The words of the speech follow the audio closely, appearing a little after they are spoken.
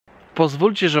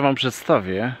Pozwólcie, że wam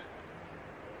przedstawię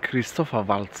Christopha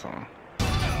Waltza.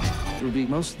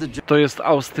 To jest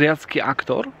austriacki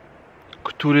aktor,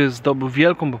 który zdobył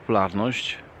wielką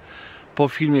popularność po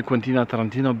filmie Quentina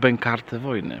Tarantino Bękarty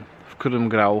wojny, w którym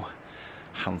grał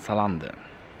Hansa Landę.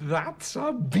 That's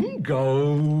a bingo!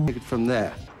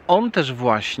 On też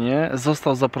właśnie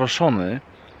został zaproszony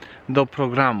do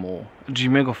programu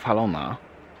Jimmy'ego Fallona.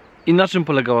 I na czym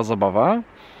polegała zabawa?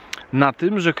 Na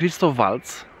tym, że Christoph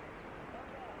Waltz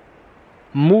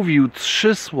mówił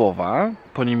 3 słowa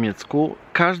po niemiecku,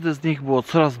 każde z nich było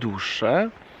coraz dłuższe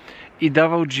i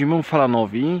dawał Jimmy'emu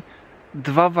Fallonowi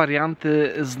 2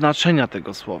 warianty znaczenia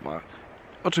tego słowa.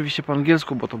 Oczywiście po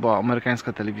angielsku, bo to była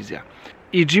amerykańska telewizja.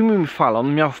 I Jimmy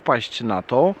Fallon miał wpaść na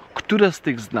to, które z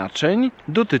tych znaczeń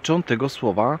dotyczą tego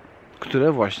słowa,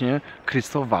 które właśnie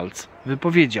Christoph Waltz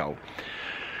wypowiedział.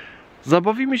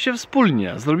 Zabawimy się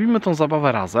wspólnie, zrobimy tą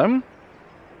zabawę razem.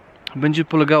 Będzie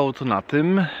polegało to na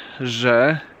tym,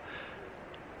 że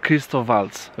Christoph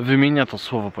Waltz wymienia to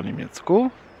słowo po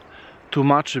niemiecku,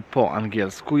 tłumaczy po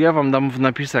angielsku. Ja wam dam w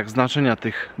napisach znaczenia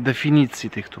tych definicji,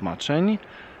 tych tłumaczeń.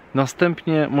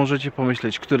 Następnie możecie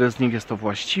pomyśleć, które z nich jest to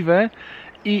właściwe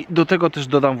i do tego też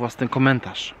dodam własny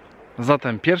komentarz.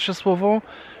 Zatem pierwsze słowo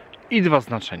i 2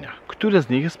 znaczenia. Które z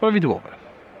nich jest prawidłowe?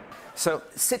 So,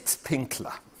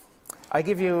 Sitzpinkler. I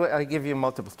give you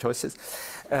multiple choices.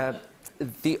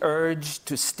 The urge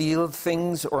to steal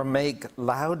things or make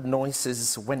loud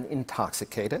noises when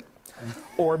intoxicated.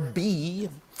 Or B,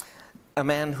 a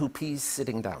man who pees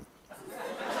sitting down.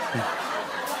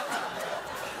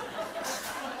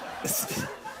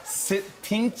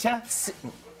 Sitzpinkler?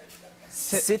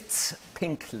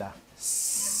 Sitzpinkler.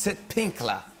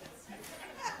 Sitzpinkler.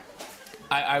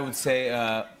 I would say,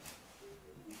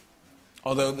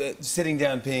 although sitting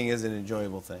down peeing is an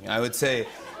enjoyable thing, I would say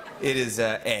it is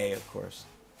A, of course.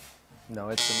 No,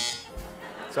 it's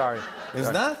sorry. It's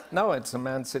Sorry. not? No, it's a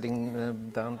man sitting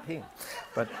down peeing.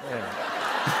 But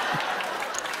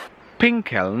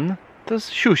Pinkeln to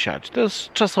jest siusiać, to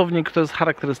jest czasownik, to jest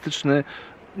charakterystyczny,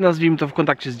 nazwijmy to w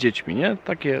kontakcie z dziećmi, nie?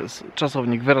 Taki jest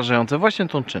czasownik wyrażający właśnie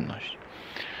tą czynność.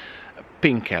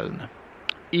 Pinkeln.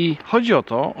 I chodzi o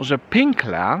to, że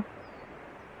pinkla,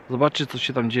 zobaczcie co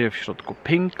się tam dzieje w środku,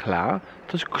 pinkla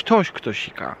to jest ktoś, kto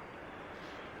sika.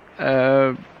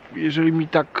 Jeżeli mi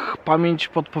tak pamięć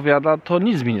podpowiada, to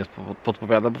nic mi nie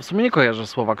podpowiada, bo w sumie nie kojarzę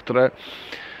słowa, które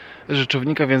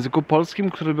rzeczownika w języku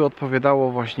polskim, które by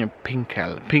odpowiadało właśnie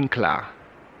pinkel, pinkla.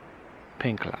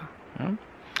 Pinkla. Nie?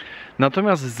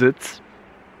 Natomiast zyc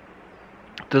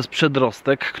to jest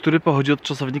przedrostek, który pochodzi od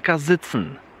czasownika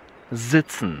sitzen.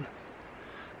 Sitzen.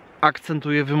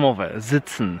 Akcentuje wymowę.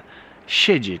 Sitzen.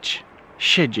 Siedzieć.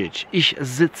 Siedzieć. Ich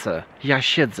sitze. Ja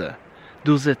siedzę.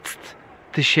 Du sitzt.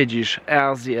 Ty siedzisz.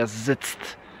 Sie, es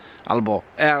sitzt. Albo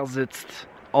sitzt.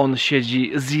 On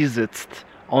siedzi. Sie sitzt.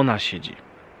 Ona siedzi.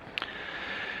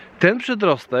 Ten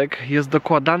przedrostek jest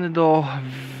dokładany do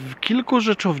kilku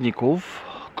rzeczowników,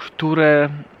 które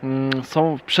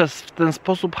są w ten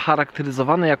sposób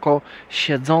charakteryzowane jako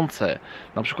siedzące.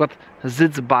 Na przykład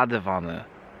sitzbadewanne,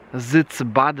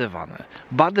 sitzbadewanne.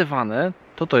 Badewanne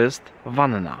to jest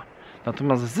wanna.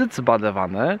 Natomiast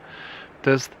sitzbadewanne to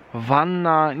jest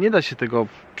wanna, nie da się tego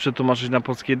przetłumaczyć na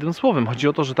polskie jednym słowem. Chodzi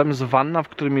o to, że tam jest wanna, w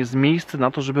którym jest miejsce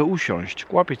na to, żeby usiąść.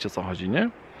 Łapiecie, o co chodzi, nie?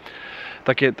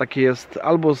 Takie jest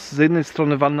albo z jednej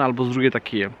strony wanna, albo z drugiej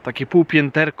takie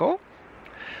półpięterko,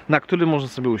 na którym można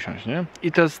sobie usiąść, nie?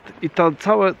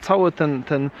 Całe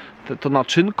to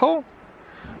naczynko,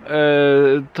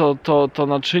 to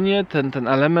naczynie, ten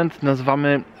element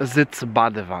nazywamy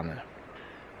sitzbadewanne.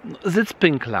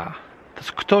 Sitzpinkler to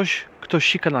jest ktoś, kto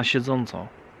sika na siedząco.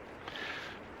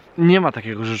 Nie ma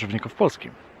takiego rzeczownika w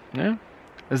polskim, nie?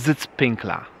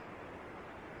 Sitzpinkler.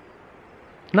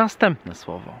 Następne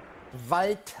słowo.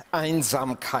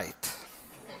 Waldeinsamkeit.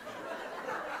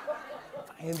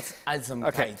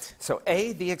 Okay, so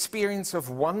A, the experience of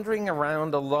wandering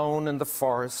around alone in the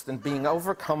forest and being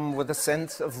overcome with a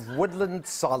sense of woodland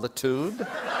solitude.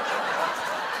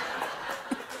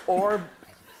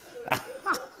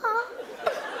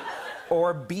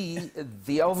 Or B,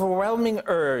 the overwhelming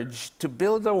urge to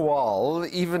build a wall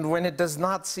even when it does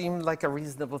not seem like a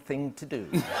reasonable thing to do.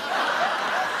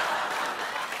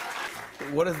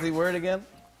 What is the word again?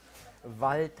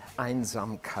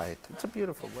 Waldeinsamkeit. It's a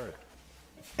beautiful word.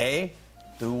 A?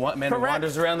 The man who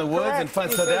wanders around the woods and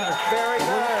finds out. Very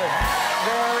good.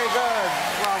 Very good.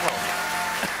 Bravo.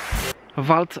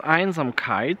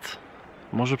 Waldeinsamkeit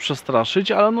może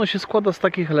przestraszyć, ale ono się składa z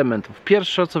takich elementów.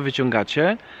 Pierwsze, co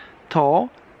wyciągacie, to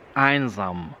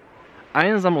einsam.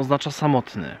 Einsam oznacza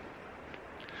samotny.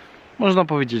 Można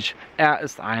powiedzieć,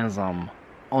 ist einsam.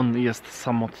 On jest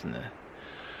samotny.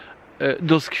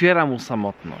 Doskwiera mu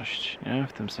samotność, nie?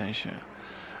 W tym sensie.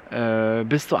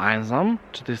 Bist du einsam?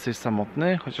 Czy ty jesteś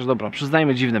samotny? Chociaż dobra,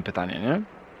 przyznajmy dziwne pytanie, nie?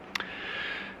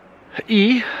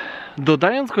 I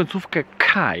dodając końcówkę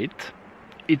kite,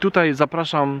 i tutaj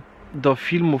zapraszam do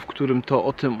filmu, w którym to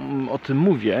o tym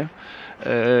mówię,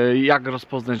 jak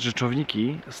rozpoznać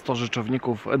rzeczowniki, 100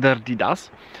 rzeczowników der die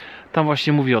das. Tam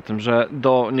właśnie mówi o tym, że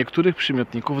do niektórych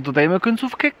przymiotników dodajemy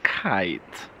końcówkę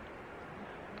kite.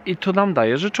 I to nam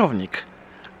daje rzeczownik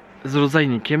z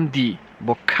rodzajnikiem die,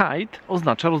 bo kite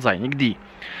oznacza rodzajnik die.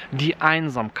 Die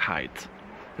Einsamkeit.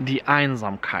 Die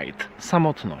Einsamkeit.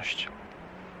 Samotność.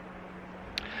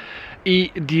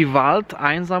 I die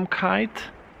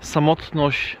Wald-Einsamkeit,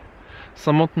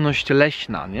 samotność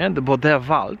leśna, nie? Bo der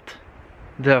Wald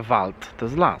to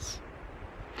jest las.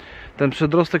 Ten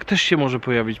przedrostek też się może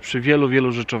pojawić przy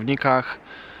wielu rzeczownikach.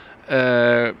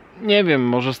 Nie wiem,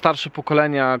 może starsze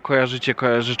pokolenia kojarzycie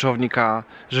rzeczownika.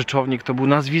 Rzeczownik to był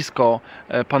nazwisko,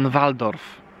 pan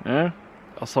Waldorf, nie?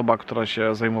 Osoba, która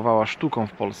się zajmowała sztuką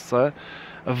w Polsce.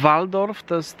 Waldorf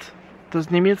to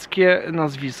jest niemieckie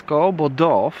nazwisko, bo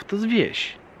Dorf to jest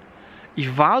wieś. I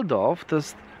Waldorf to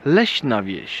jest leśna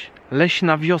wieś,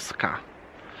 leśna wioska.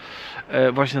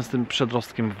 Właśnie z tym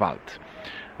przedrostkiem Wald.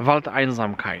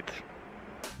 Wald-Einsamkeit.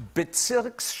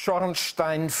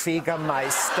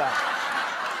 Bezirksschornsteinfegermeister.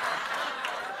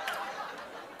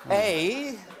 A,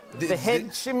 the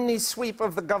head chimney sweep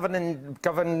of the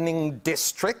governing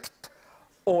district,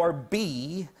 or B,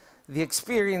 the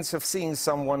experience of seeing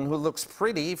someone who looks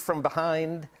pretty from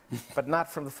behind, but not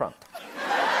from the front.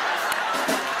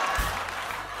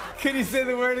 Can you say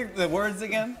the words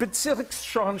again?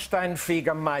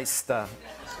 Bezirksschornsteinfegermeister.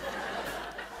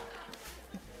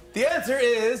 The answer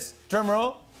is, drum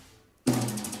roll,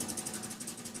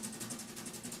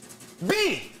 B.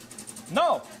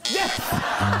 No. Yes.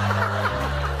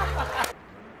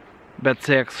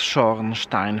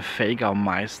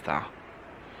 Bezirksschornsteinfegermeister.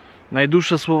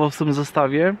 Najdłuższe słowo w tym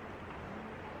zestawie.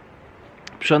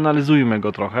 Przeanalizujmy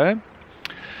go trochę.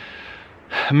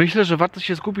 Myślę, że warto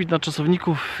się skupić na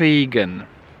czasowniku feigen,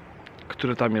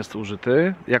 który tam jest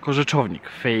użyty jako rzeczownik,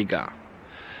 feiga.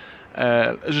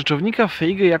 Rzeczownika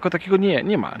feige jako takiego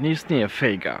nie ma, nie istnieje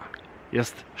feiga.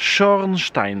 Jest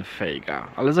Schornsteinfeger,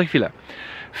 ale za chwilę.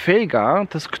 Feiga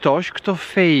to jest ktoś, kto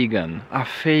feigen, a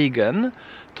feigen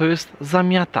to jest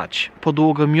zamiatać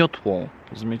podłogę miotłą.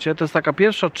 Rozumiecie? To jest taka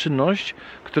pierwsza czynność,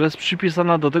 która jest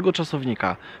przypisana do tego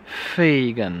czasownika.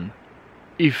 Feigen.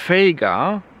 I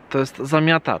feiga to jest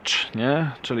zamiatacz,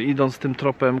 nie? Czyli idąc tym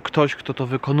tropem, ktoś, kto to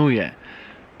wykonuje.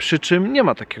 Przy czym nie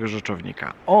ma takiego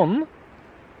rzeczownika.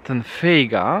 Ten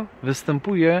feiga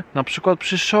występuje na przykład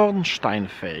przy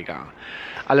Schornsteinfeger.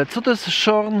 Ale co to jest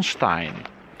Schornstein?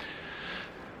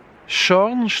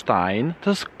 Schornstein to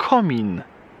jest komin.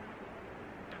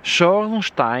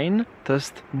 Schornstein to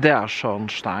jest der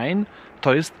Schornstein,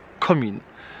 to jest komin.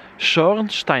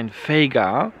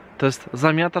 Schornsteinfeger to jest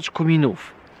zamiatacz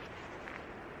kominów.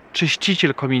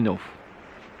 Czyściciel kominów.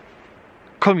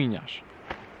 Kominiarz.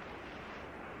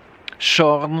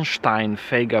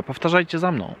 Schornsteinfeger. Powtarzajcie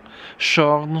za mną.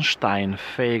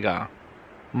 Schornsteinfeger.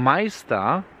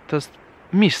 Meister to jest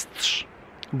mistrz.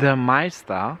 Der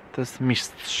Meister to jest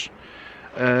mistrz.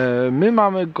 My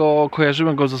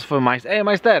kojarzymy go ze swoim majster. Ej,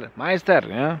 majster,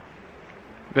 nie?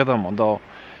 Wiadomo, do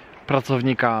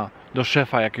pracownika, do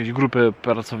szefa jakiejś grupy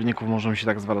pracowników możemy się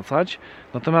tak zwracać.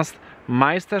 Natomiast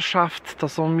Meisterschaft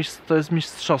to jest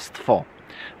mistrzostwo.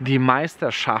 Die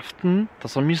Meisterschaften to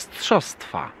są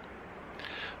mistrzostwa.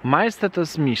 Meister to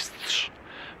jest mistrz.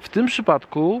 W tym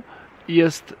przypadku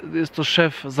jest to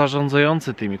szef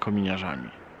zarządzający tymi kominiarzami.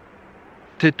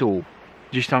 Tytuł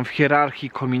gdzieś tam w hierarchii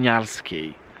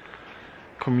kominiarskiej.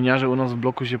 Kominiarze u nas w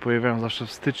bloku się pojawiają zawsze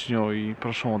w styczniu i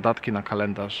proszą o datki na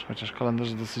kalendarz, chociaż kalendarz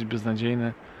jest dosyć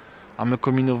beznadziejny, a my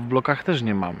kominów w blokach też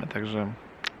nie mamy, także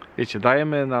wiecie,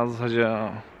 dajemy na zasadzie,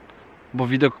 bo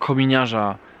widok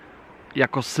kominiarza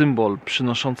jako symbol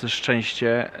przynoszący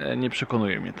szczęście nie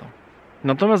przekonuje mnie to.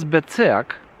 Natomiast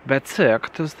Bezirk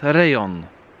to jest rejon,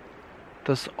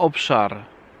 to jest obszar,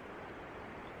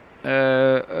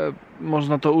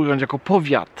 można to ująć jako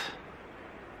powiat,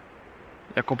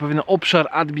 jako pewien obszar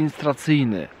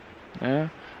administracyjny, nie?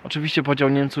 Oczywiście podział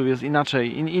Niemców jest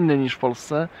inny niż w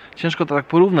Polsce, ciężko to tak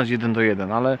porównać 1 do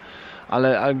 1,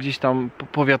 ale gdzieś tam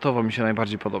powiatowo mi się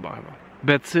najbardziej podoba chyba.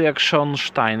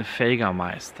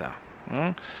 Bezirksschornsteinfegermeister.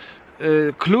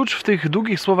 Klucz w tych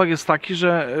długich słowach jest taki,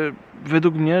 że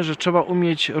według mnie, że trzeba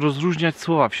umieć rozróżniać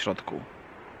słowa w środku.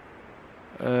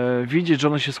 widzieć, że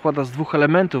ono się składa z dwóch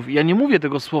elementów. I ja nie mówię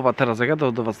tego słowa teraz, jak ja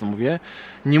to do was to mówię,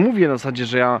 nie mówię na zasadzie,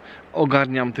 że ja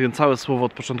ogarniam to całe słowo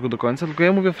od początku do końca, tylko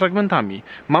ja mówię fragmentami.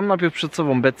 Mam najpierw przed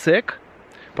sobą Bezirk,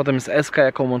 potem jest SK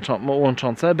jako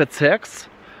łączące, Bezirks,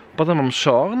 potem mam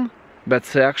Schorn,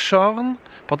 Bezirkschorn,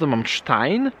 potem mam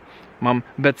Stein, mam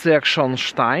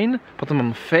Bezirkschornstein, potem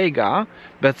mam Feiga,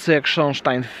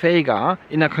 Bezirkschornsteinfeiger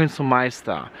i na końcu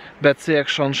Meister,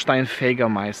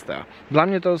 Bezirkschornsteinfeigermeister. Dla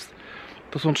mnie to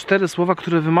są 4 słowa,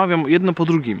 które wymawiam jedno po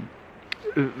drugim,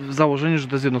 w założeniu, że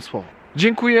to jest jedno słowo.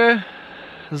 Dziękuję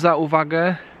za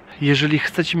uwagę. Jeżeli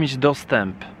chcecie mieć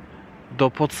dostęp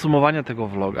do podsumowania tego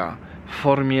vloga w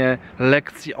formie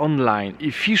lekcji online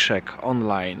i fiszek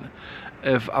online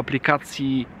w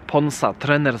aplikacji Ponsa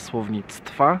Trener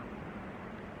Słownictwa,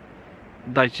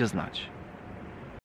 dajcie znać.